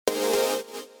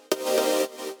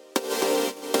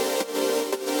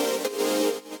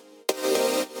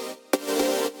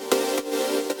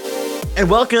And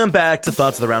welcome back to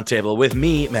Thoughts of the Roundtable with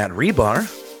me, Matt Rebar.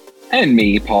 And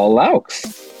me, Paul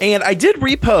Laux. And I did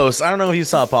repost. I don't know if you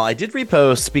saw, Paul. I did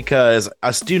repost because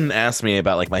a student asked me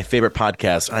about like my favorite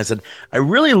podcast. And I said, I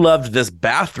really loved this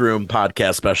bathroom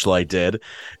podcast special I did.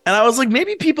 And I was like,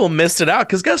 maybe people missed it out.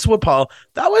 Because guess what, Paul?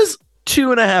 That was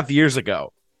 2.5 years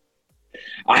ago.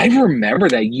 I remember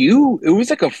that it was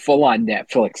like a full-on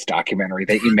Netflix documentary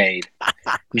that you made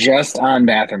just on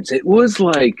bathrooms. It was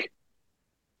like,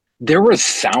 there was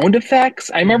sound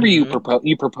effects. I remember you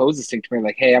proposed this thing to me,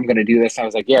 like, hey, I'm going to do this. I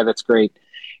was like, yeah, that's great.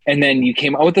 And then you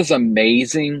came out with this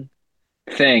amazing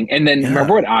thing. And then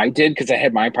remember what I did? Because I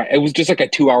had it was just like a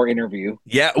 2-hour interview.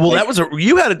 Yeah. Well, that was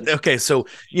okay. So,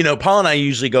 Paul and I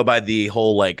usually go by the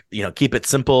whole, like, keep it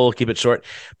simple, keep it short.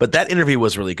 But that interview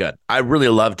was really good. I really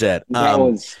loved it.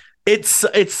 It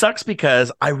sucks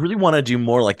because I really want to do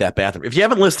more like that bathroom. If you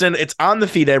haven't listened, it's on the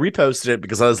feed. I reposted it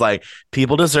because I was like,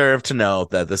 people deserve to know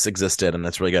that this existed, and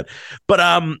that's really good. But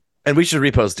and we should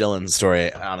repost Dylan's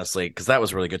story, honestly, because that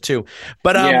was really good too.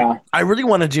 But I really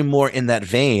want to do more in that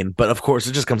vein. But of course,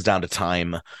 it just comes down to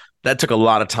time. That took a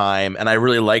lot of time, and I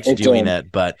really liked doing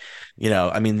it. But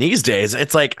these days,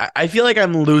 it's like I feel like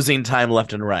I'm losing time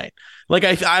left and right. Like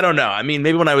I don't know. I mean,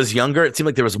 maybe when I was younger, it seemed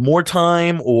like there was more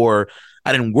time, or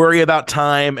I didn't worry about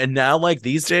time. And now, like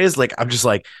these days, like I'm just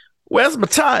like, where's my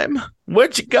time?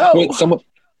 Where'd you go? Wait,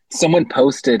 someone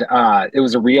posted. It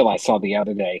was a reel I saw the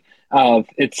other day.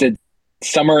 It said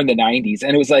summer in the '90s,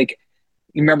 and it was like,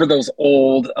 you remember those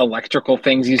old electrical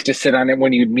things you used to sit on it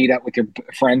when you'd meet up with your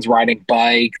friends riding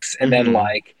bikes, and then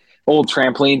like old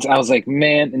trampolines. I was like,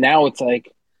 man, now it's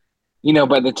like,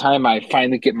 by the time I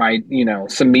finally get my,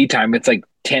 some me time, it's like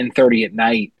 10:30 at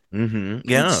night.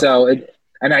 Yeah.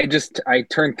 And I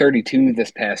turned 32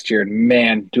 this past year, and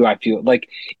man, do I feel like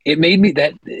it made me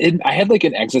I had like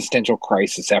an existential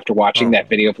crisis after watching that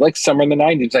video of like summer in the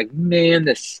 '90s. It's like, man,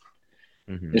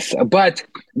 but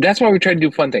that's why we try to do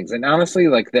fun things. And honestly,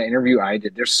 like the interview I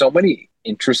did, there's so many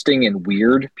interesting and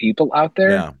weird people out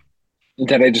there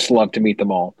that I just love to meet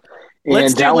them all.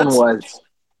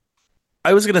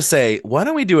 I was going to say, why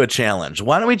don't we do a challenge?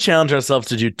 Why don't we challenge ourselves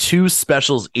to do 2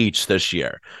 specials each this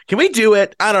year? Can we do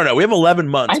it? I don't know. We have 11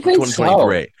 months for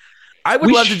 2023. So. I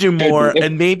would love to do more.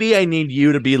 And maybe I need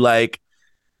you to be like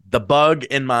the bug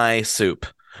in my soup,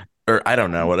 or I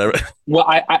don't know, whatever. Well,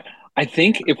 I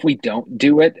think if we don't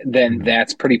do it, then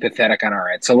that's pretty pathetic on our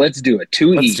end. So let's do it.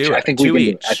 2 each. I think we can do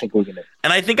it. I think we can do it.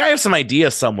 And I think I have some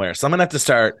ideas somewhere. So I'm going to have to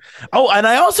start. Oh, and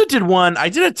I also did I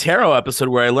did a tarot episode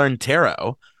where I learned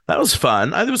tarot. That was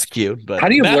fun. It was cute. But how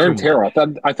do you learn tarot?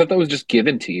 I thought that was just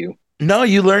given to you. No,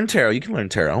 you learn tarot. You can learn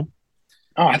tarot.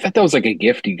 Oh, I thought that was like a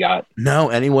gift you got. No,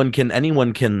 anyone can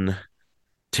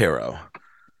tarot.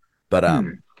 But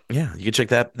yeah, you can check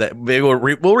that. Maybe we'll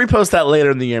repost that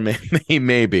later in the year,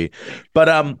 maybe.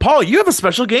 But Paul, you have a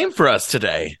special game for us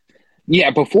today.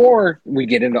 Yeah, before we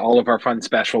get into all of our fun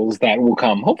specials that will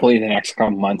come hopefully in the next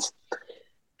couple months,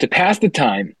 to pass the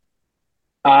time,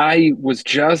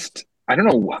 I don't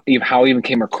know how I even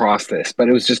came across this, but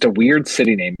it was just a weird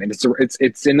city name, and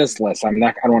it's in this list. I don't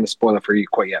want to spoil it for you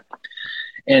quite yet.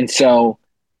 And so,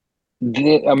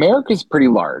 America's pretty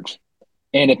large,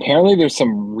 and apparently there's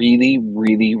some really,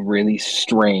 really, really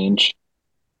strange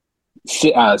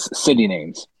city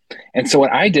names. And so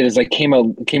what I did is I came up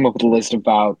with a list of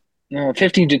about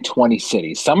 15 to 20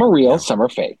 cities. Some are real, some are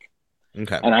fake.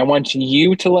 Okay. And I want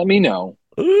you to let me know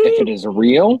if it is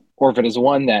real or if it is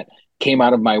one that came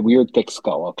out of my weird thick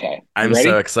skull. Okay. I'm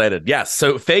so excited. Yes.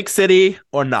 So fake city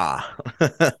or nah?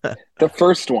 The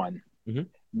first one,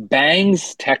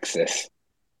 Bangs, Texas.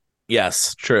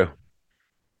 Yes. True.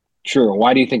 True.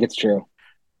 Why do you think it's true?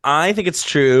 I think it's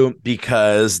true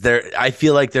because I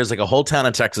feel like there's like a whole town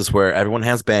in Texas where everyone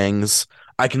has bangs.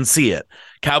 I can see it.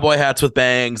 Cowboy hats with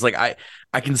bangs. Like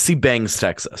I can see Bangs,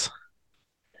 Texas.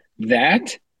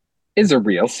 That is a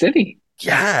real city.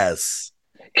 Yes.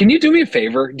 Can you do me a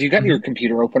favor? Do you got your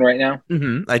computer open right now?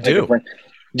 I do.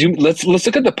 Let's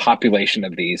look at the population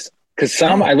of these, because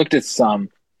I looked at some,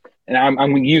 and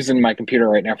I'm using my computer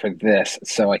right now for this,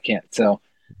 so I can't. So,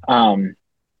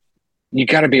 you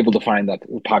got to be able to find the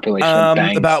population.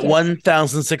 About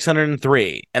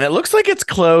 1,603, and it looks like it's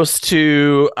close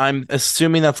to. I'm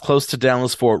assuming that's close to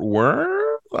Dallas-Fort Worth.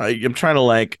 I'm trying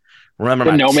to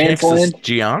remember my Texas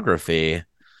geography.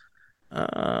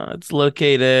 It's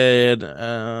located.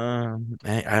 I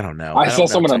don't know. I saw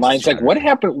someone online. It's like, what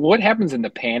happens in the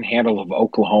panhandle of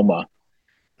Oklahoma?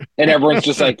 And everyone's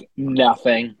just like,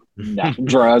 nothing.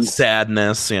 Drugs.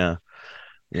 Sadness. Yeah.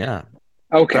 Yeah.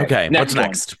 Okay. What's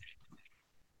next?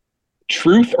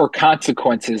 Truth or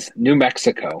Consequences, New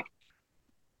Mexico.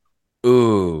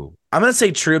 Ooh. I'm gonna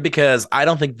say true because I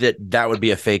don't think that would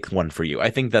be a fake one for you. I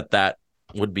think that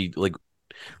would be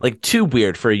like too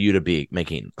weird for you to be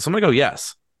making. So I'm gonna go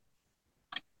yes.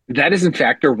 That is in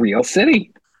fact a real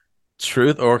city.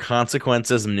 Truth or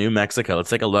Consequences, New Mexico.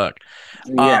 Let's take a look.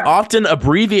 Yeah. Often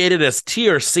abbreviated as T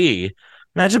or C.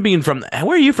 Imagine being from,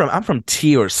 where are you from? I'm from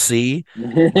T or C.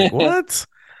 Like, what?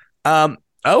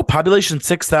 Population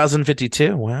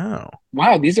 6,052. Wow.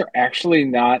 Wow, these are actually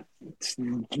not.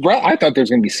 I thought there's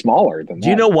going to be smaller than that. Do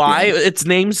you know why it's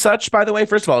named such, by the way?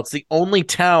 First of all, it's the only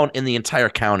town in the entire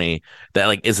county that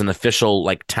like is an official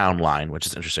like town line, which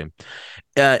is interesting.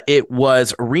 It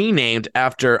was renamed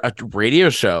after a radio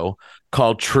show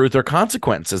called Truth or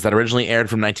Consequences that originally aired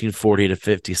from 1940 to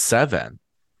 57.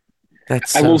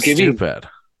 That's so stupid.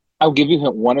 I'll give you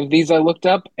one of these I looked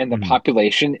up, and the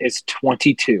population is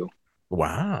 22.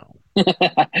 Wow.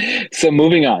 So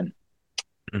moving on.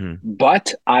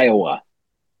 But Iowa.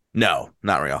 No,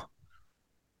 not real.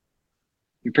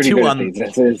 You're pretty good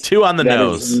at these. Two on the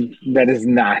nose. That is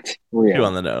not real. Two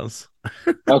on the nose.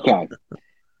 Okay.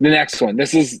 The next one.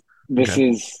 This is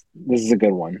a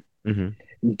good one.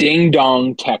 Ding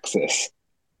Dong, Texas.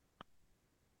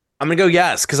 I'm gonna go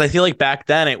yes, because I feel like back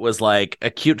then it was like a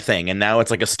cute thing, and now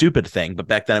it's like a stupid thing. But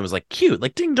back then it was like cute,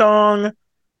 like ding dong.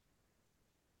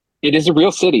 It is a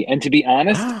real city, and to be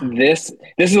honest, this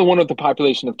is the one with the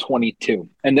population of 22,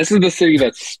 and this is the city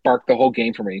that sparked the whole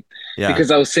game for me. Yeah.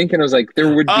 Because I was thinking, I was like,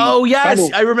 there would be. Oh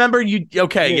yes, I remember you.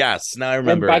 Okay, yes, now I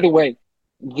remember. And by the way,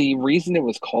 the reason it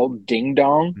was called Ding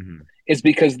Dong is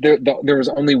because there was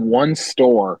only one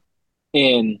store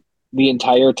in the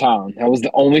entire town. That was the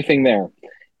only thing there.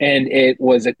 And it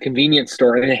was a convenience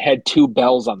store, and it had two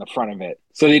bells on the front of it.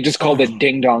 So they just called it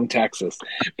Ding Dong, Texas.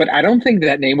 But I don't think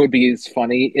that name would be as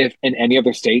funny if in any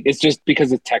other state. It's just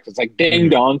because it's Texas, like Ding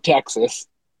Dong, Texas.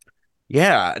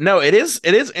 Yeah, no, it is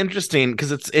interesting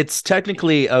because it's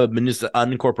technically a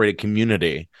unincorporated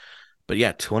community, but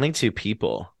yeah, 22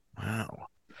 people. Wow,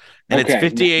 and it's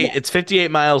 58. It's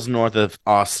 58 miles north of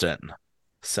Austin.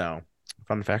 So,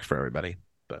 fun fact for everybody.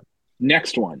 But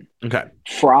next one, okay,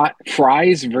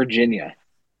 Fry's, Virginia.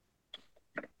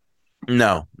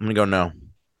 No, I'm gonna go no.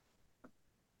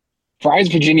 Fry's,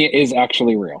 Virginia is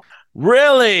actually real.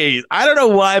 Really? I don't know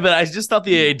why, but I just thought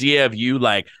the idea of you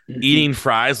like eating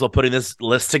fries while putting this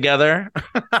list together.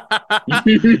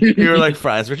 You were like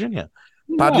Fry's, Virginia.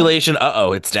 Population,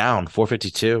 it's down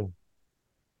 452.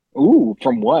 Ooh,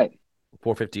 from what?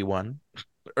 451.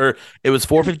 Or it was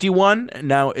 451.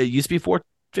 Now it used to be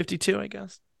 452, I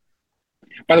guess.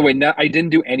 By the way, no, I didn't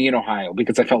do any in Ohio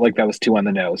because I felt like that was too on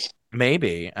the nose.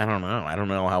 Maybe. I don't know. I don't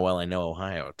know how well I know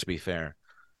Ohio, to be fair.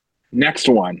 Next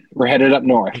one. We're headed up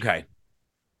north. Okay.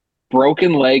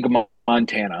 Broken Leg,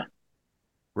 Montana.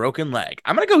 Broken Leg.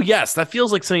 I'm going to go yes. That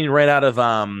feels like something right out of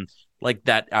like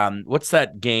that what's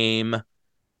that game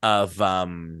of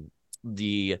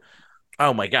the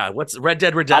oh my god, what's Red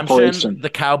Dead Redemption, Operation. The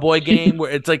cowboy game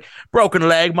where it's like Broken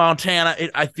Leg, Montana.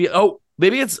 I feel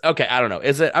maybe it's okay, I don't know.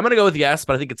 Is it? I'm going to go with yes,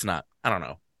 but I think it's not. I don't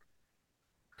know.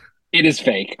 It is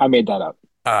fake. I made that up.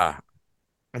 I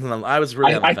was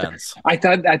really on the fence. I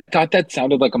thought that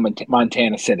sounded like a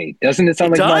Montana city. Doesn't it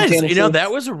sound like Montana City? You know, that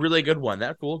was a really good one.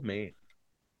 That fooled me.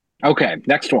 Okay,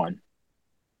 next one.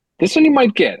 This one you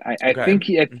might get. I think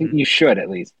you should at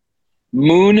least.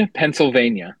 Moon,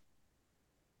 Pennsylvania.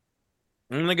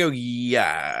 I'm gonna go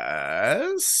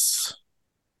yes.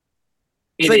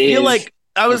 I feel like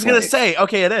I was gonna say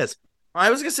okay, it is.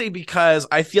 I was gonna say because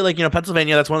I feel like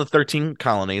Pennsylvania. That's one of the 13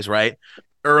 colonies, right?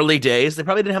 Early days, they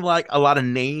probably didn't have like a lot of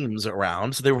names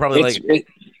around, so they were probably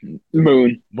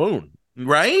Moon,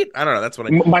 right? I don't know. That's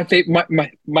what my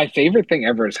favorite thing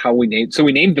ever is how we named. So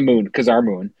we named the moon because our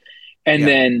moon, and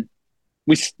then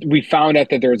we found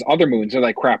out that there's other moons. They're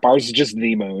like, crap, ours is just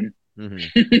the moon.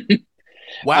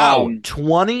 Wow,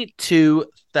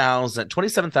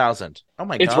 27,000. Oh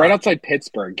my god, it's right outside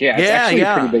Pittsburgh. Yeah, it's actually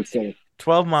a pretty big city.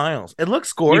 12 miles. It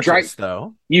looks gorgeous,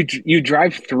 though. You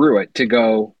drive through it to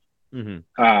go. To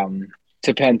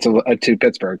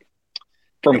Pittsburgh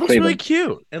from Cleveland. It's really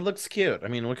cute. It looks cute. I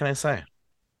mean, what can I say?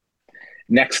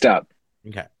 Next up.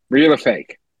 Okay. Real or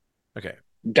fake? Okay.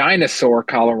 Dinosaur,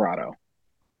 Colorado.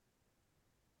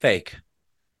 Fake.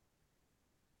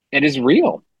 It is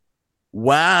real.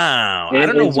 Wow. I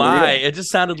don't know why. Real. It just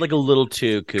sounded like a little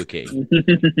too kooky.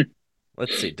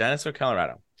 Let's see. Dinosaur,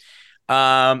 Colorado.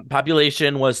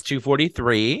 Population was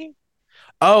 243.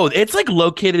 Oh, it's like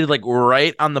located like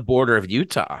right on the border of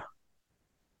Utah.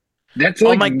 That's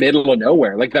like middle of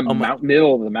nowhere, like the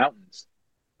middle of the mountains.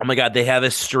 Oh my god, they have a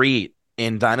street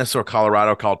in Dinosaur,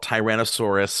 Colorado called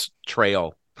Tyrannosaurus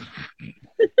Trail.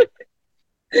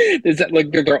 Is that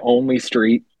like their only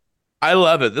street? I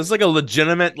love it. This is like a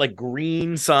legitimate like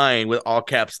green sign with all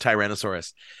caps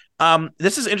Tyrannosaurus.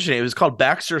 This is interesting. It was called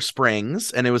Baxter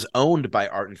Springs, and it was owned by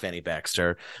Art and Fanny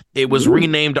Baxter. It was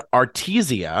renamed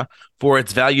Artesia for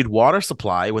its valued water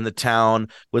supply when the town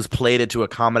was plated to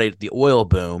accommodate the oil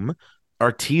boom.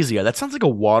 Artesia. That sounds like a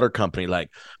water company. Like,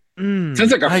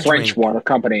 sounds like a French water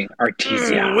company.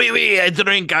 Artesia. Oui, I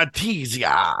drink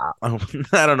Artesia.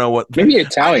 I don't know what. Maybe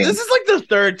Italian. This is like the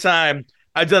third time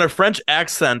I've done a French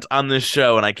accent on this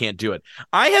show, and I can't do it.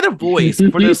 I had a voice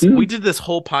for this. We did this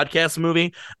whole podcast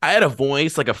movie. I had a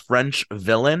voice like a French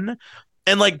villain,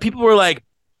 and like people were like,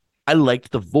 I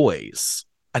liked the voice.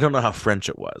 I don't know how French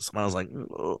it was. And I was like,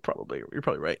 oh, probably. You're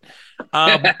probably right.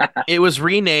 It was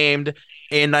renamed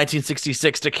in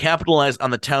 1966 to capitalize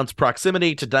on the town's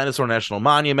proximity to Dinosaur National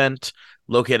Monument,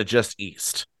 located just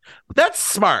east. But that's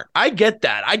smart. I get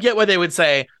that. I get why they would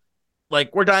say,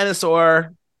 like, we're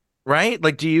dinosaur. Right?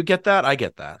 Like, do you get that? I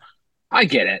get that. I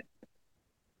get it.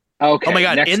 Okay. Oh my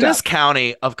God. In this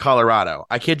county of Colorado,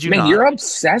 I kid you not. You're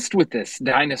obsessed with this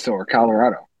dinosaur,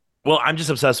 Colorado. Well, I'm just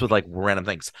obsessed with like random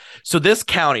things. So this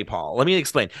county, Paul, let me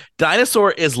explain.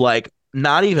 Dinosaur is like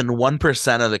not even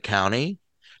 1% of the county.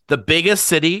 The biggest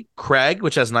city, Craig,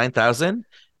 which has 9,000,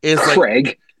 is Craig.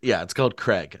 Like, yeah, it's called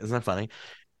Craig. Isn't that funny?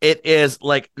 It is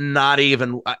like not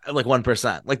even like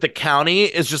 1%. Like the county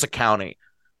is just a county.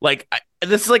 Like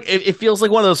this is like it feels like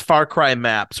one of those Far Cry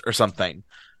maps or something.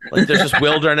 Like there's just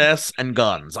wilderness and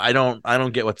guns. I don't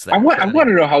get what's there. I want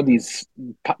to know how these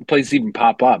places even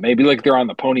pop up. Maybe like they're on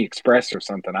the Pony Express or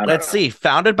something. Let's see.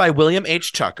 Founded by William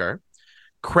H. Tucker,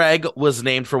 Craig was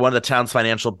named for one of the town's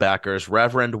financial backers,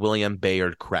 Reverend William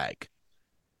Bayard Craig.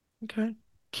 Okay,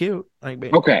 cute.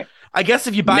 Okay. I guess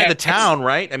if you buy the town,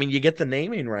 right? I mean, you get the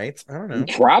naming rights. I don't know.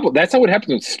 Probably that's how it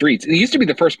happens with streets. It used to be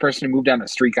the first person who moved down the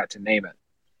street got to name it.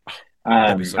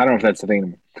 I don't know if that's the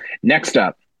thing. Next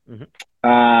up,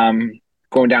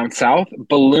 going down south,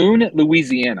 Balloon,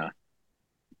 Louisiana.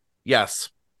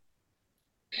 Yes.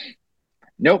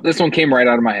 Nope, this one came right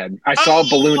out of my head. I saw a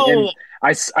balloon.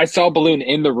 I saw a balloon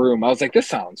in the room. I was like, this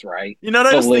sounds right. You know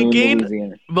what I was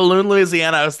thinking? Balloon,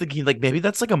 Louisiana. I was thinking like maybe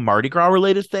that's like a Mardi Gras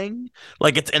related thing.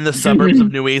 Like it's in the suburbs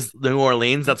of New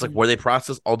Orleans. That's like where they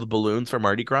process all the balloons for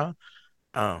Mardi Gras.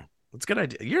 Oh. That's a good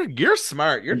idea. You're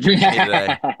smart. You're teaching me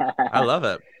today. I love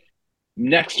it.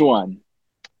 Next one.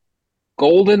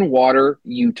 Golden Water,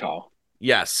 Utah.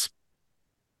 Yes.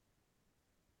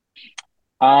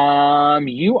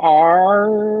 You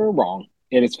are wrong.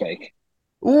 It is fake.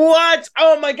 What?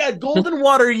 Oh my God. Golden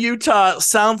Water, Utah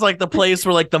sounds like the place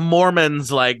where like the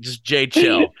Mormons like just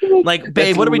chill. Like,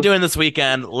 babe, what are we doing this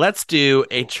weekend? Let's do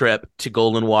a trip to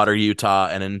Golden Water, Utah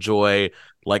and enjoy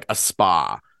like a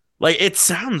spa. Like it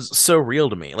sounds so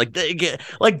real to me. Like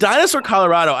Dinosaur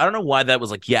Colorado. I don't know why that was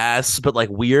like yes, but like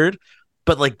weird.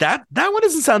 But like that one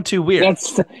doesn't sound too weird.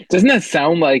 Doesn't that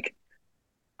sound like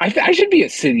I should be a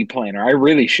city planner? I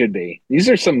really should be. These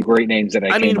are some great names that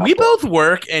I mean, we both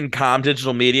work in comm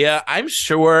digital media. I'm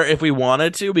sure if we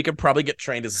wanted to, we could probably get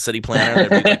trained as a city planner.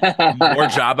 There'd be like more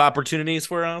job opportunities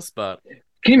for us, but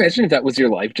can you imagine if that was your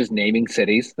life, just naming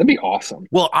cities? That'd be awesome.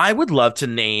 Well, I would love to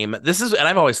name and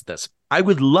I've always said this. I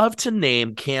would love to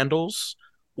name candles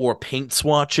or paint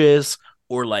swatches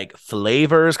or like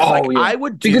flavors. I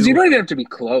would because you don't even have to be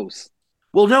close.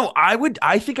 Well, no,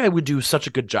 I think I would do such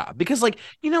a good job because like,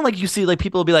 you know, like you see like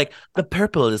people will be like, the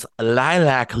purple is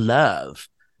lilac love.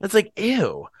 It's like,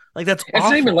 ew. Like that's It's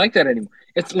not even like that anymore.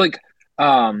 It's like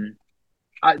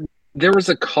there was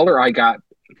a color I got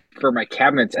for my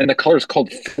cabinets and the color is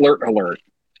called Flirt Alert.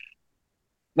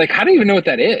 Like, how do you even know what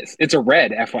that is? It's a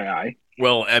red, FYI.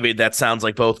 Well, I mean, that sounds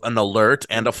like both an alert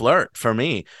and a flirt for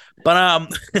me. But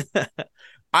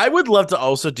I would love to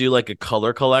also do like a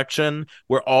color collection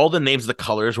where all the names of the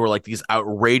colors were like these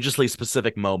outrageously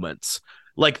specific moments.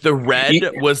 Like the red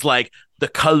was like the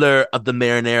color of the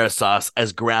marinara sauce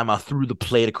as grandma threw the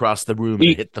plate across the room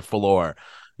and hit the floor.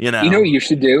 You know what you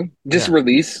should do? Just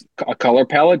release a color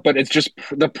palette, but it's just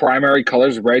the primary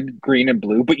colors, red, green, and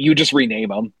blue, but you just rename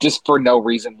them just for no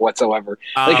reason whatsoever.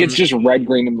 Like it's just red,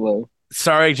 green, and blue.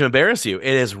 Sorry to embarrass you.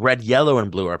 It is red, yellow,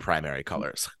 and blue are primary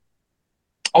colors.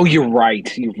 Oh, you're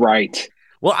right. You're right.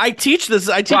 Well, I teach this.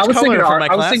 I teach color for my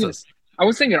classes. I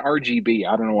was thinking RGB.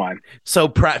 I don't know why. So,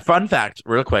 fun fact,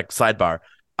 real quick, sidebar.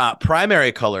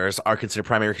 Primary colors are considered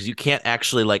primary because you can't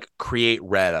actually like create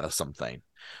red out of something.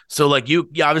 So, like you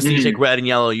obviously you take red and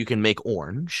yellow, you can make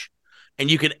orange, and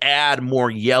you can add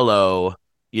more yellow,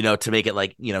 you know, to make it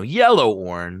like yellow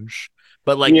orange.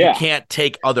 But like you can't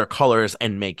take other colors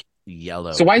and make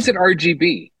yellow. So why is it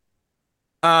RGB?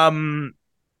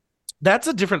 That's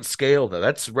a different scale though.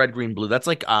 That's red, green, blue. That's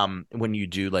like when you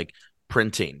do like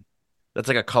printing. That's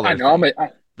like a color I know. thing. The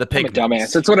I'm a pigments.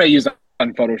 dumbass. That's what I use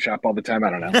on Photoshop all the time. I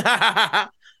don't know.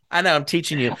 I know. I'm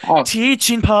teaching you. Oh.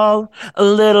 Teaching Paul a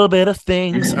little bit of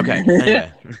things. Okay.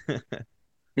 Anyway.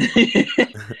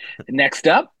 Next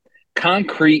up,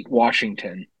 Concrete,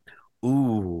 Washington.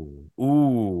 Ooh.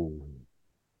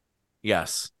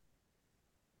 Yes.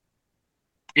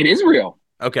 It is real.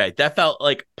 Okay. That felt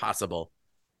like possible.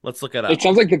 Let's look it up. It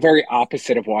sounds like the very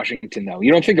opposite of Washington, though.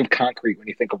 You don't think of concrete when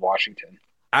you think of Washington.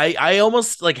 I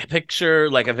almost like picture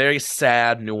like a very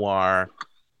sad noir.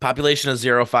 Population of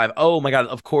 0.5. Oh my God.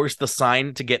 Of course, the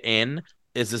sign to get in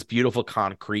is this beautiful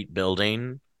concrete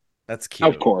building. That's cute.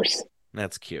 Of course.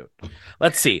 That's cute.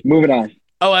 Let's see. Moving on.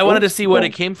 Oh, I wanted to see what it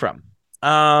came from.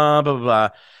 Blah, blah, blah.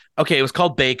 Okay, it was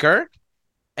called Baker.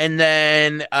 And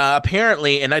then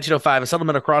apparently in 1905, a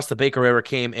settlement across the Baker River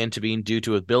came into being due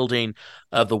to a building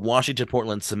of the Washington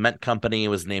Portland Cement Company. It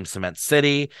was named Cement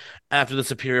City. After the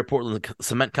Superior Portland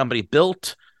Cement Company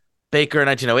built Baker in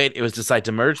 1908, it was decided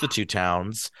to merge the two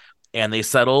towns, and they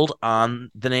settled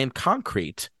on the name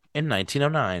Concrete in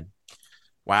 1909.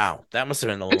 Wow, that must have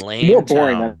been a lame more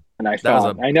boring town. than I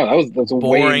thought. I know that was a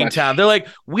boring town. They're like,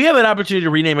 we have an opportunity to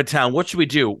rename a town. What should we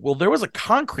do? Well, there was a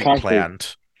concrete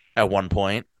plant at one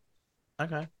point.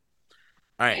 Okay. All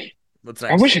right. What's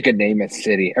next? I wish I could name a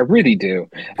city. I really do.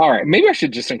 All right. Maybe I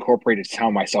should just incorporate a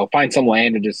town myself. Find some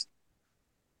land and just.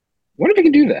 What if we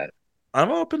can do that?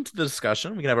 I'm open to the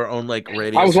discussion. We can have our own like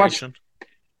radio station.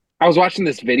 I was watching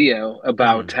this video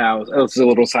about how. Oh, it's a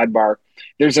little sidebar.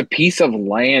 There's a piece of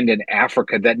land in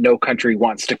Africa that no country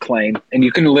wants to claim, and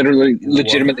you can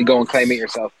legitimately go and claim it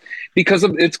yourself because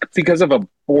of a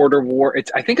border war.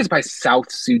 I think it's by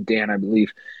South Sudan, I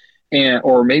believe,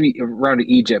 or maybe around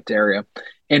the Egypt area.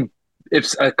 And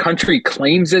if a country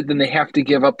claims it, then they have to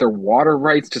give up their water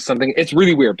rights to something. It's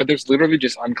really weird, but there's literally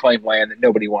just unclaimed land that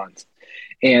nobody wants.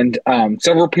 And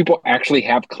several people actually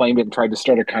have claimed it and tried to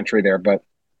start a country there, but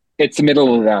it's the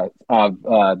middle of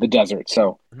the desert,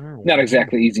 so not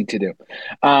exactly easy to do.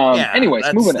 Anyways,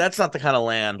 moving on. That's not the kind of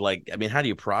land. Like, I mean, how do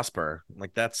you prosper?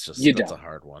 Like, that's a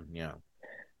hard one. Yeah.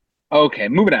 Okay,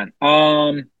 moving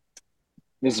on.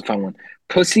 This is a fun one.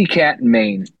 Pussycat,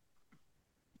 Maine.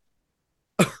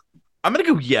 I'm gonna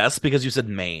go yes because you said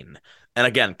Maine, and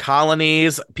again,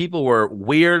 colonies. People were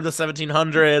weird in the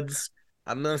 1700s.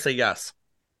 I'm gonna say yes.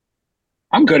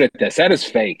 I'm good at this. That is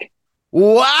fake.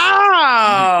 Wow.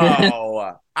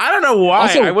 I don't know why.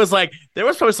 Also, I was like, there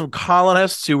was probably some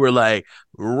colonists who were like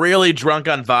really drunk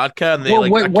on vodka and they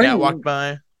a cat walked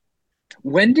by.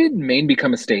 When did Maine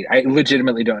become a state? I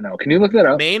legitimately don't know. Can you look that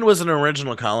up? Maine was an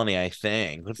original colony, I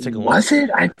think. Let's take a look. Was it?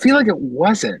 I feel like it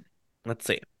wasn't. Let's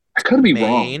see. I could be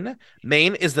wrong.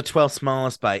 Maine is the 12th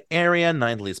smallest by area,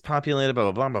 9th least populated,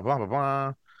 blah, blah, blah, blah, blah,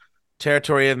 blah.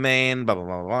 Territory of Maine, blah, blah,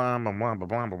 blah, blah, blah, blah,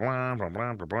 blah, blah, blah, blah,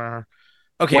 blah, blah, blah.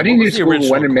 Okay, why didn't you just Google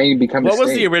when did Maine become a state? What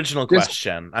was the original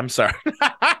question? I'm sorry.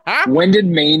 When did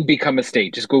Maine become a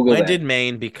state? Just Google that. When did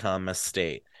Maine become a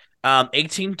state?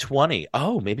 1820.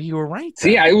 Oh, maybe you were right.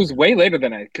 See, I was way later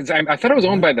than because I thought it was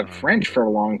owned by the French for a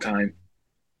long time.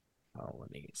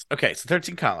 Colonies. Okay, so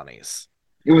 13 colonies.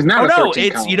 It was not.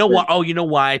 You know what? Oh, you know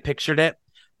why I pictured it?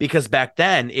 Because back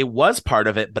then it was part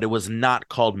of it, but it was not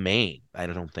called Maine. I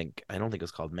don't think it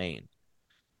was called Maine.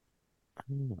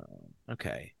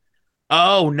 Okay.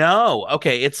 Oh no.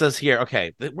 Okay, it says here.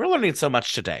 Okay, we're learning so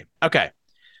much today. Okay,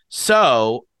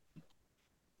 so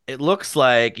it looks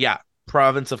like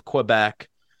province of Quebec.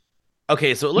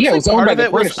 Okay, so it looks like part of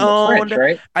it was owned. French,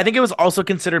 right? I think it was also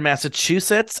considered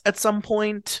Massachusetts at some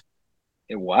point.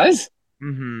 It was.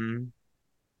 Mm-hmm.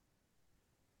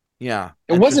 Yeah,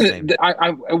 it wasn't. It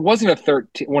wasn't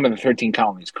one of the 13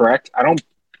 colonies, correct? I don't.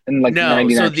 And like no.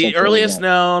 So the earliest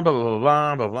known. Blah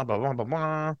blah blah blah blah blah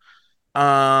blah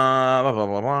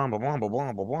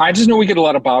blah. I just know we get a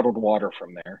lot of bottled water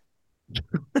from there.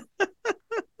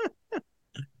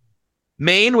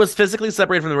 Maine was physically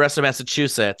separated from the rest of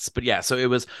Massachusetts, but so it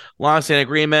was long-standing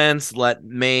agreements. Let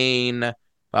Maine,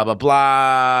 blah blah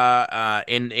blah.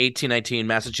 In 1819,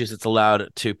 Massachusetts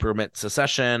allowed to permit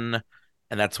secession,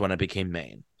 and that's when it became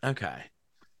Maine. Okay,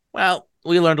 well,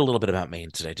 we learned a little bit about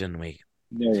Maine today, didn't we?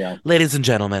 There you go, ladies and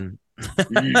gentlemen.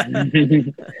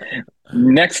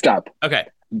 Next up, okay,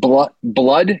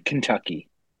 Blood, Kentucky.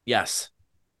 Yes.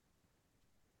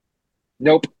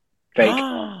 Nope. Fake.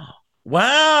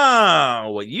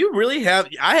 Wow, you really have.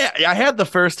 I had the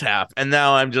first half, and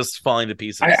now I'm just falling to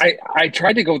pieces. I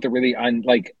tried to go with the really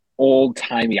old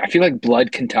timey. I feel like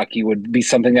Blood, Kentucky would be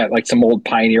something that like some old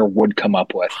pioneer would come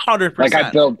up with. 100%. Like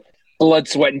I built Blood,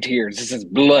 Sweat, and Tears. This is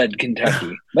Blood,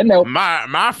 Kentucky. But no,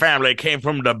 my family came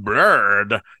from the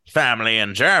Bird family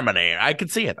in Germany. I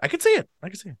could see it.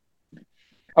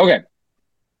 Okay,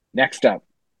 Next up,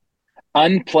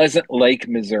 Unpleasant Lake,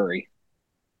 Missouri.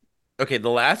 Okay, the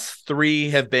last three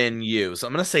have been you, so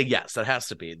I'm gonna say yes. That has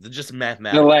to be just The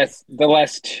mathematically.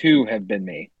 last two have been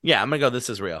me. Yeah, I'm gonna go. This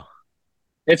is real.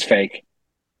 It's fake.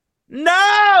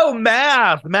 No,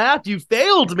 math, you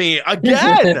failed me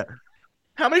again.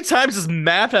 How many times does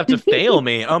math have to fail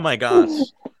me? Oh my gosh.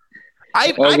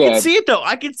 I could Okay, see it though.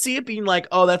 I could see it being like,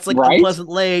 oh, that's like right? Unpleasant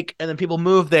Lake, and then people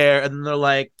move there, and then they're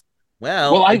like,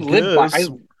 well, Well, I I guess.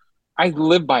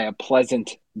 live by a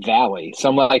pleasant valley, so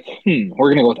I'm like, we're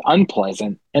gonna go with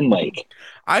unpleasant and lake.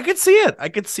 I could see it. I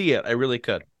could see it. I really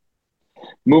could.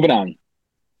 Moving on.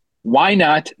 Why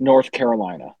not North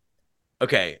Carolina?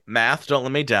 Okay, math, don't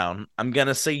let me down. I'm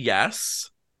gonna say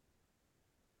yes.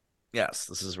 Yes,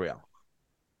 this is real.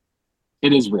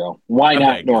 It is real. Why Okay,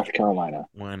 not good. North Carolina?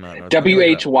 Why not North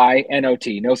Carolina?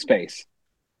 WHYNOT, no space.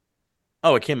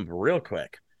 Oh, it came real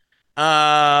quick.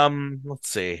 Let's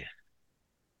see.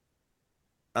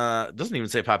 It doesn't even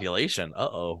say population.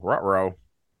 Uh-oh, ruh-roh.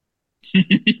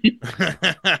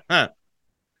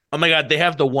 Oh my God, they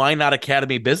have the Why Not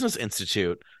Academy Business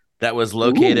Institute that was Ooh.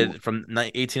 located from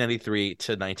 1893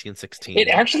 to It 1916.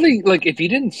 actually, like, if you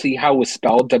didn't see how it was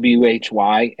spelled,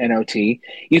 WHYNOT,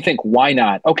 you think, why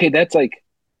not? Okay, that's like,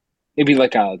 it'd be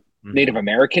like a Native Mhm.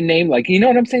 American name. Like, you know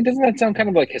what I'm saying? Doesn't that sound kind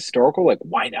of like historical? Like,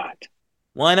 why not?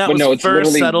 Why Not But was no, it's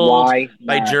first literally settled why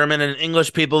by not. German and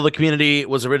English people. The community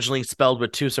was originally spelled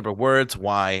with two separate words,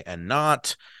 why and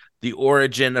not. The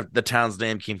origin of the town's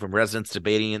name came from residents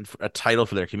debating a title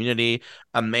for their community.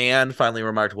 A man finally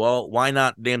remarked, well, why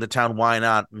not name the town Why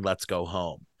Not and let's go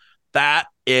home? That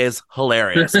is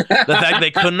hilarious. The fact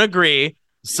they couldn't agree.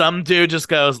 Some dude just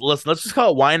goes, listen, let's just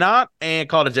call it Why Not and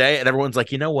call it a day. And everyone's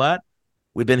like, you know what?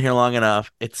 We've been here long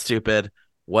enough. It's stupid.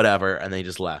 Whatever. And they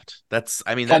just left.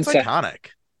 I mean, fun, that's sa- iconic.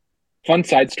 fun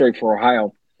side story for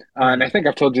Ohio. And I Mm-hmm. think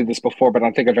I've told you this before, but I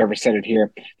don't think I've ever said it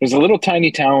here. There's a little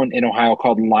tiny town in Ohio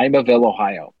called Limaville,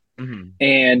 Ohio. Mm-hmm.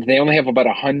 And they only have about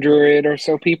 100 or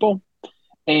so people.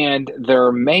 And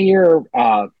their mayor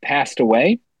passed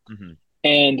away. Mm-hmm.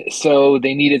 And so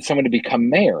they needed someone to become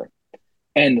mayor.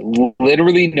 And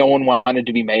literally no one wanted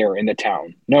to be mayor in the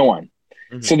town. No one.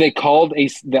 So Mm-hmm. they called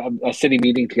a city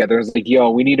meeting together. It was like, yo,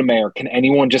 we need a mayor. Can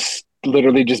anyone just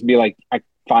literally just be like,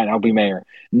 fine, I'll be mayor.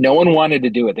 No one wanted to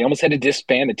do it. They almost had to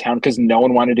disband the town because no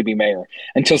one wanted to be mayor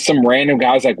until some random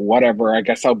guy was like, whatever, I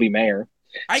guess I'll be mayor.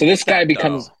 I So get this guy that though.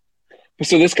 becomes,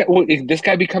 this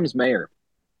guy becomes mayor.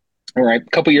 All right. A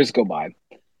couple years go by.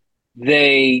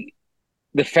 They,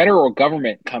 the federal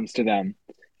government comes to them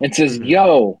and says, Mm-hmm.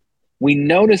 yo, we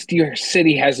noticed your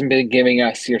city hasn't been giving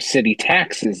us your city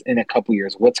taxes in a couple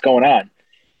years. What's going on?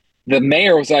 The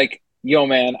mayor was like, yo,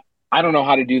 man, I don't know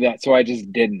how to do that. So I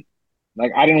just didn't.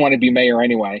 Like, I didn't want to be mayor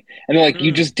anyway. And they're like,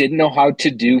 you Mm. just didn't know how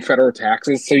to do federal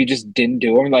taxes. So you just didn't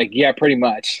do them. I'm like, yeah, pretty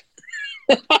much.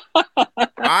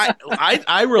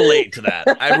 I relate to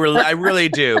that. I really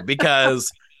do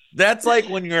because that's like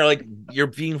when you're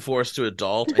being forced to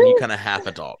adult and you kind of half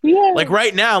adult. Yeah. Like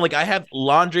right now, like I have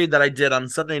laundry that I did on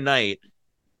Sunday night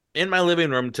in my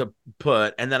living room to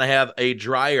put, and then I have a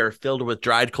dryer filled with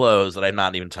dried clothes that I've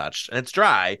not even touched, and it's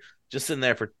dry, just sitting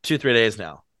there for 2-3 days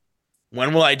now.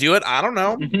 When will I do it? I don't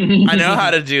know. I know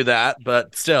how to do that,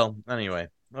 but still, anyway.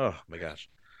 Oh my gosh.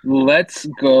 Let's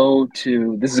go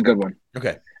to this is a good one.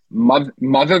 Okay.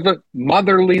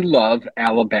 Motherly love,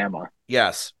 Alabama.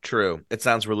 Yes, true. It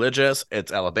sounds religious.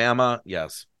 It's Alabama.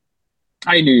 Yes.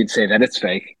 I knew you'd say that. It's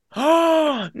fake.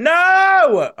 Oh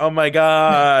no! Oh my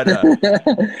god.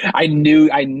 I knew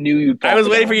you'd I fall was for that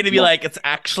waiting for you one. to be like, it's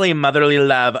actually Motherly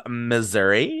Love,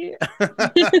 Missouri.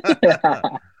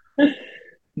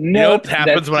 You know what Nope,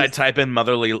 happens that's when I just type in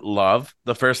Motherly Love?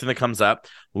 The first thing that comes up,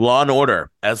 Law and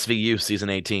Order, SVU season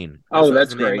 18. That oh, was that's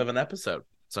the name great. of an episode.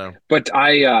 So But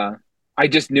I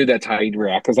just knew that's how he'd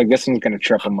react. I was like, this one's gonna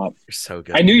trip him up. you're so I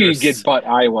good. knew you'd get butt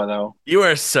Iowa though. You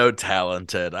are so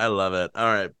talented. I love it. All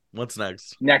right. What's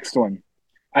next? Next one.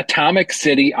 Atomic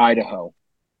City, Idaho.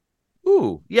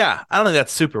 Ooh, yeah. I don't think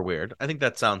that's super weird. I think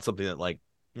that sounds something that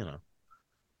you know,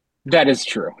 That is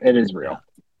true. It is yeah. real.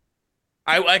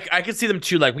 I could see them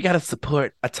too. Like, we got to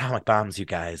support atomic bombs, you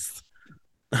guys.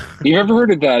 You ever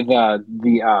heard of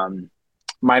the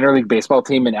minor league baseball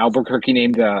team in Albuquerque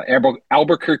named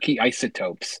Albuquerque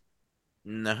Isotopes?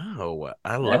 No,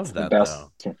 I That's love the that best.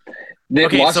 though.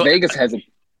 Okay, Las so Vegas has a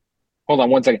hold on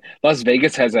one second. Las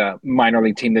Vegas has a minor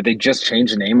league team that they just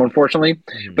changed the name, unfortunately.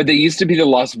 mhm, But they used to be the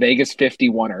Las Vegas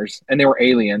 51ers, and they were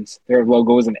aliens. Their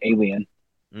logo was an alien,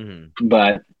 mhm.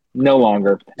 but no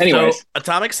longer. So Anyways,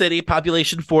 Atomic City,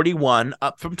 population 41,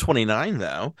 up from 29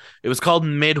 though. It was called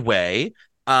Midway.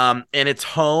 And it's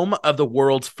home of the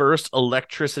world's first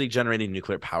electricity generating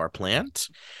nuclear power plant.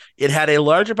 It had a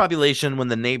larger population when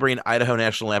the neighboring Idaho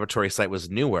National Laboratory site was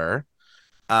newer.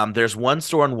 There's one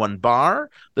store and one bar.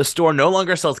 The store no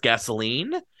longer sells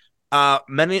gasoline.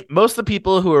 Most of the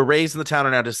people who were raised in the town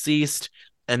are now deceased,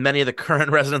 and many of the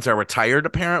current residents are retired,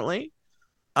 apparently.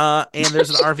 And there's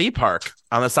an RV park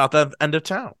on the south end of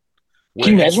town.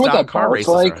 Can you imagine what that car is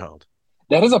like?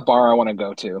 That is a bar I want to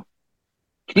go to.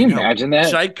 Can you imagine that?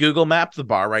 Should I Google map the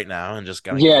bar right now and just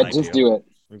just do it.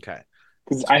 Okay.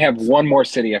 Because I have one more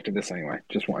city after this anyway.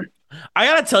 Just one. I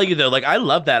gotta tell you though, like I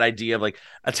love that idea of like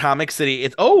Atomic City.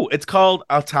 It's called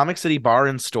Atomic City Bar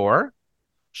and Store.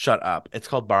 Shut up. It's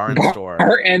called Bar and Store.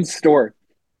 Bar and Store.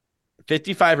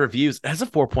 55 reviews. It has a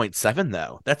 4.7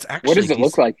 though. That's actually what does it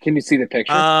look like? Can you see the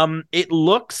picture? It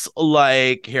looks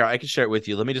like here, I can share it with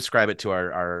you. Let me describe it to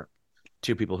our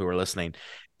two people who are listening.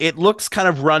 It looks kind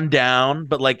of run down,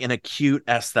 but like in a cute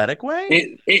aesthetic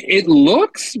way. It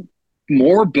looks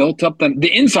more built up than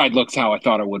the inside looks how I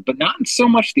thought it would, but not so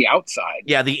much the outside.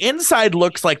 Yeah, the inside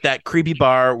looks like that creepy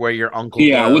bar where your uncle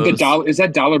goes. With the dollar. Is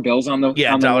that dollar bills on the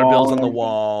dollar bills on the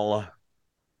wall?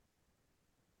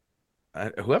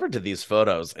 Whoever did these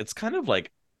photos, it's kind of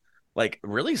like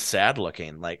really sad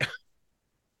looking. Like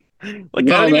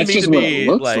that's just what it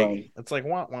looks like. It's like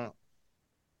what?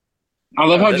 I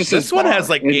love how just this one bar. has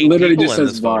like 8 literally people just in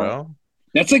this photo.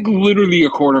 That's like literally a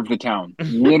quarter of the town.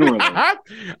 Literally.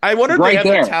 I wonder if they have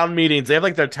their town meetings. They have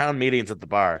like their town meetings at the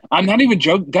bar. I'm not even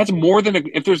joking. That's more than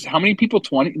if there's how many people?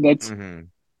 20.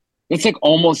 That's like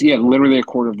almost literally a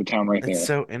quarter of the town right there. It's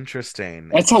so interesting.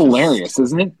 That's hilarious,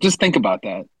 isn't it? Just think about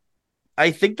that.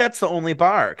 I think that's the only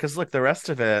bar because look, the rest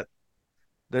of it.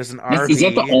 There's an RV. Is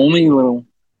that the only little?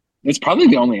 It's probably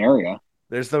the only area.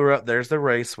 There's the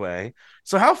raceway.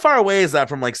 So how far away is that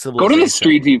from like civilization? Go to the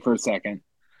street view for a second.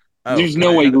 Oh, there's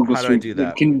no way Google Street. How do I do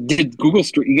that? Did Google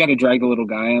Street? You got to drag the little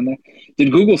guy on there.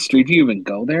 Did Google Street View even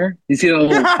go there? You see the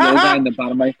little guy in the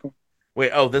bottom right?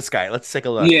 Wait, this guy. Let's take a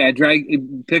look. Yeah,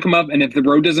 pick him up, and if the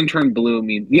road doesn't turn blue,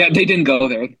 they didn't go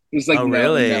there. It's like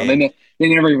really? No, they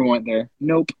never even went there.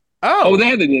 Nope. Oh,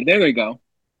 there they did. There they go.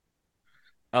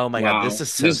 Oh my God, this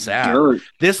is so sad. Dirt.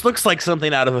 This looks like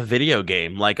something out of a video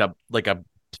game, like a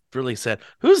really sad.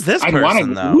 Who's this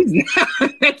person though?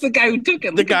 That's the guy who took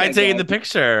it. The guy taking the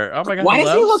picture. Oh my God. Why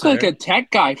does he look like a tech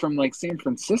guy from like San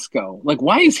Francisco? Like,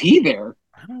 why is he there?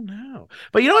 I don't know.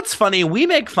 But you know what's funny? We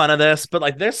make fun of this, but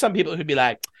like there's some people who'd be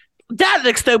like, that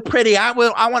looks so pretty. I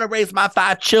want to raise my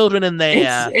 5 children in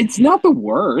there. It's not the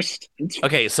worst.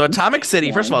 Okay, so Atomic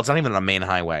City, first of all, it's not even on a main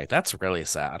highway. That's really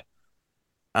sad.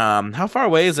 How far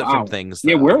away is it from things?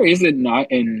 Yeah, where is it not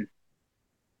in?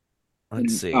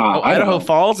 Let's see. Idaho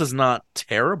Falls is not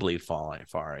terribly far,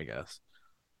 I guess.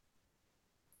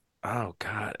 Oh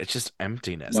God, it's just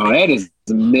emptiness. No, that is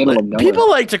the middle of nowhere. People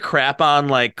like to crap on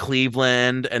like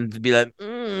Cleveland and be like,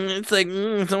 it's like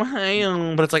it's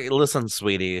Ohio, but it's like, listen,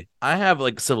 sweetie, I have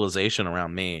like civilization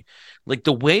around me. Like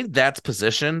the way that's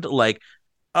positioned, like,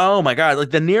 oh my God,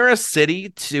 like the nearest city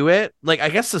to it, like I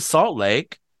guess is Salt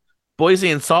Lake.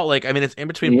 Boise and Salt Lake. I mean, it's in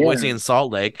between Boise and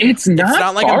Salt Lake. It's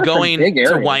not like I'm going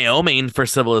to Wyoming for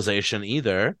civilization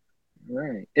either.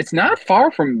 Right. It's not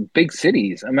far from big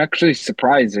cities. I'm actually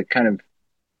surprised it kind of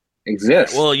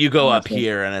exists. Well, you go up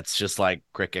here and it's just like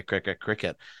cricket.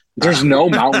 There's no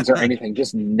mountains or anything,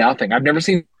 just nothing. I've never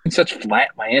seen such flat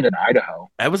land in Idaho.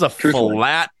 That was a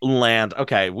flat land.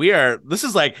 Okay, this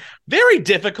is like very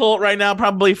difficult right now,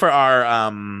 probably for our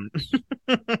All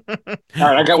right,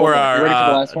 I got for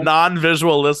our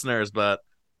non-visual listeners, but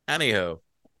anywho.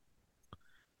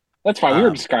 That's fine. We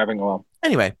were describing well.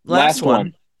 Anyway, last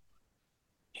one.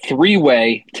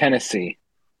 3-way Tennessee.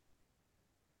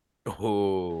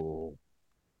 Oh.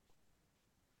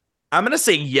 I'm going to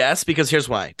say yes, because here's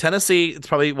why. Tennessee, it's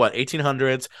probably,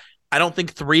 1800s. I don't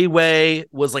think 3-way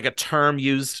was like a term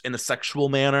used in a sexual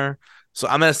manner. So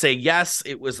I'm going to say yes,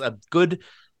 it was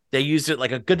they used it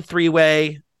like a good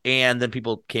 3-way, and then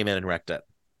people came in and wrecked it.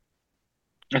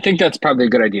 I think that's probably a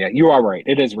good idea. You are right.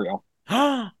 It is real.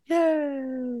 Yay!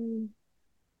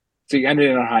 So you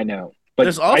ended on a high note. But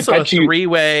there's also a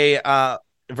 3-way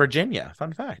Virginia.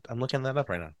 Fun fact. I'm looking that up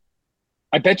right now.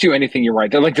 I bet you anything you're right.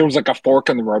 There was like a fork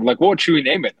in the road. Like, what should we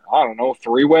name it? I don't know.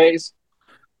 3-ways?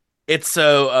 It's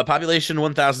population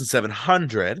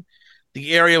 1,700.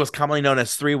 The area was commonly known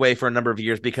as 3-way for a number of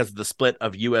years because of the split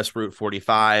of U.S. Route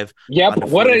 45. Yeah, but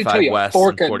what did I tell you?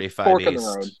 Fork in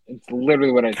the road. It's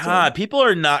literally what I said. God, people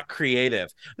are not creative.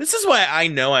 This is why I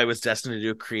know I was destined to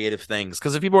do creative things.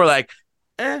 Because if people were like,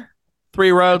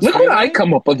 3 roads. Look what I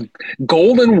come up with.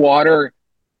 Golden Water,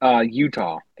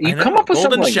 Utah. You come up with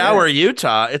Golden something Shower, like that.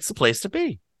 Utah. It's the place to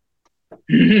be.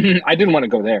 I didn't want to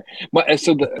go there, but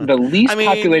so the least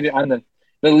populated on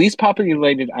the least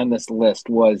populated on this list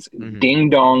was Ding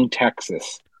Dong,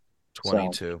 Texas.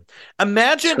 22. So,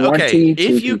 imagine, okay,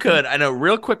 if you could, I know,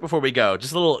 real quick before we go,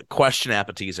 just a little question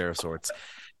appetizer of sorts.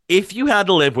 If you had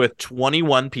to live with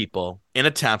 21 people in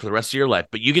a town for the rest of your life,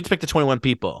 but you get to pick the 21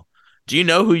 people, do you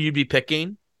know who you'd be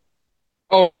picking?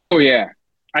 Oh yeah.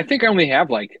 I think I only have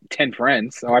like 10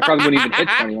 friends, so I probably wouldn't even hit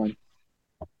 21.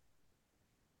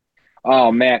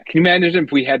 Oh man, can you imagine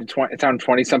if we had it's on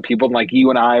 20-some people and like you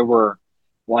and I were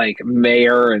like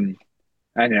mayor and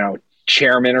I don't know,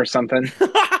 chairman or something?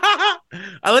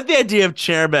 I like the idea of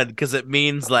chairman because it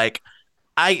means like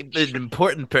I'm an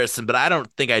important person, but I don't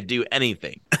think I do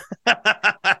anything.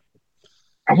 I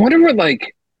wonder what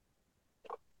like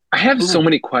I have so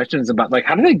many questions about like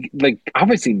how do they like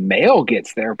obviously mail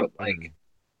gets there, but like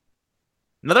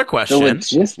another question.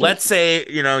 Let's say,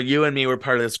 you and me were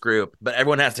part of this group, but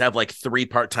everyone has to have like 3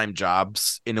 part-time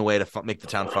jobs in a way to make the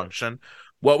town function.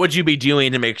 What would you be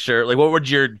doing to make sure, like, what would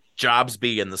your jobs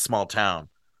be in the small town?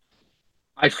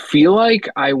 I feel like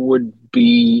I would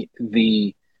be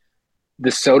the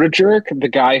soda jerk, the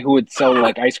guy who would sell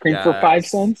like ice cream for 5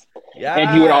 cents. Yes. And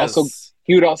he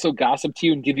would also gossip to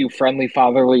you and give you friendly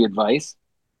fatherly advice.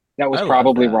 That was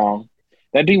probably wrong.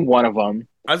 That'd be one of them.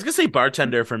 I was gonna say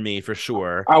bartender for me for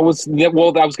sure. I'm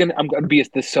gonna be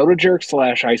the soda jerk /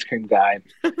 ice cream guy.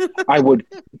 I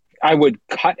would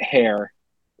cut hair.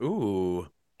 Ooh.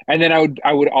 And then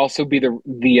I would also be the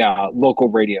local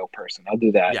radio person. I'll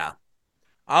do that. Yeah.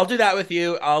 I'll do that with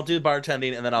you. I'll do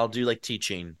bartending and then I'll do like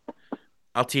teaching.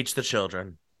 I'll teach the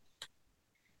children.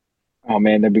 Oh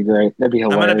man, that'd be great. That'd be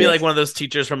hilarious. I'm gonna be like one of those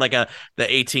teachers from like the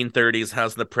 1830s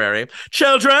House on the Prairie.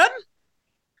 Children,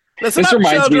 listen up,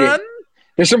 children.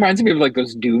 This reminds me of like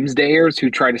those doomsdayers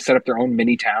who try to set up their own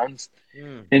mini towns,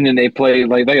 and then they play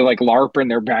like LARP in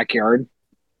their backyard.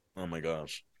 Oh my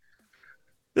gosh,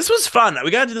 this was fun.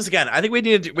 We gotta do this again. I think we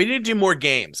need to do more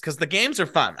games because the games are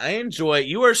fun. I enjoy.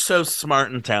 You are so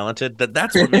smart and talented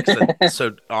that's what makes it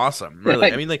so awesome.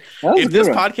 Really, I mean, like if this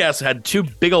podcast had 2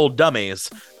 big old dummies,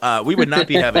 we would not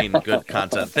be having good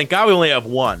content. Thank God we only have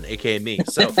one, aka me.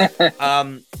 So,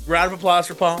 round of applause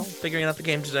for Paul figuring out the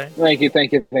game today.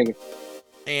 Thank you.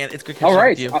 And it's good catching up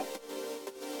with you.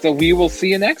 So we will see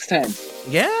you next time.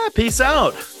 Yeah, peace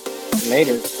out.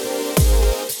 Later.